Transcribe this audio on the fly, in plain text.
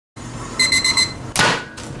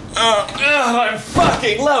I'm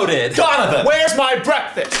fucking loaded. Donovan, where's my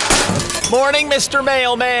breakfast? Morning, Mr.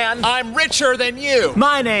 Mailman. I'm richer than you.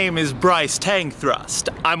 My name is Bryce Tangthrust.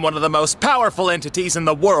 I'm one of the most powerful entities in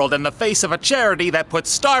the world in the face of a charity that puts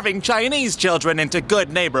starving Chinese children into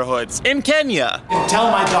good neighborhoods in Kenya. Tell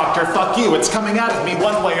my doctor, fuck you. It's coming out of me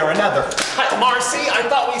one way or another. Hi, Marcy, I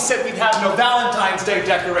thought we said we'd have no Valentine's Day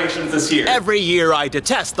decorations this year. Every year I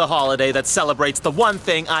detest the holiday that celebrates the one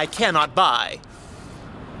thing I cannot buy.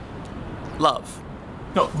 Love.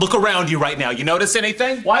 No, look around you right now. You notice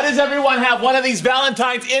anything? Why does everyone have one of these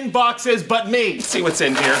Valentine's inboxes but me? Let's see what's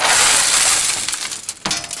in here.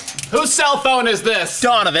 Whose cell phone is this?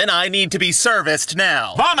 Donovan, I need to be serviced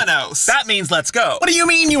now. Vamonos! That means let's go. What do you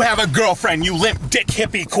mean you have a girlfriend, you limp dick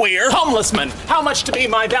hippie queer? Homeless man, how much to be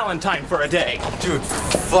my Valentine for a day? Dude,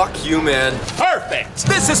 fuck you, man. Perfect!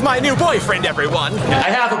 This is my new boyfriend, everyone. I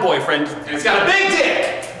have a boyfriend, and he's got a big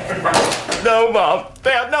dick! No, Mom.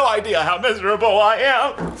 They have no idea how miserable I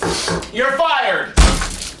am. You're fired!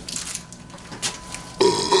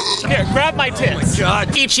 Here, grab my tits. Oh my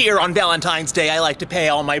God. Each year on Valentine's Day, I like to pay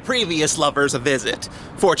all my previous lovers a visit.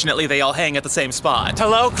 Fortunately, they all hang at the same spot.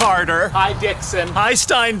 Hello, Carter. Hi, Dixon. Hi,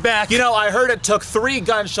 Steinbeck. You know, I heard it took 3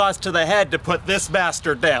 gunshots to the head to put this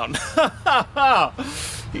bastard down.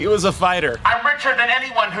 He was a fighter. I'm richer than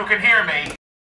anyone who can hear me.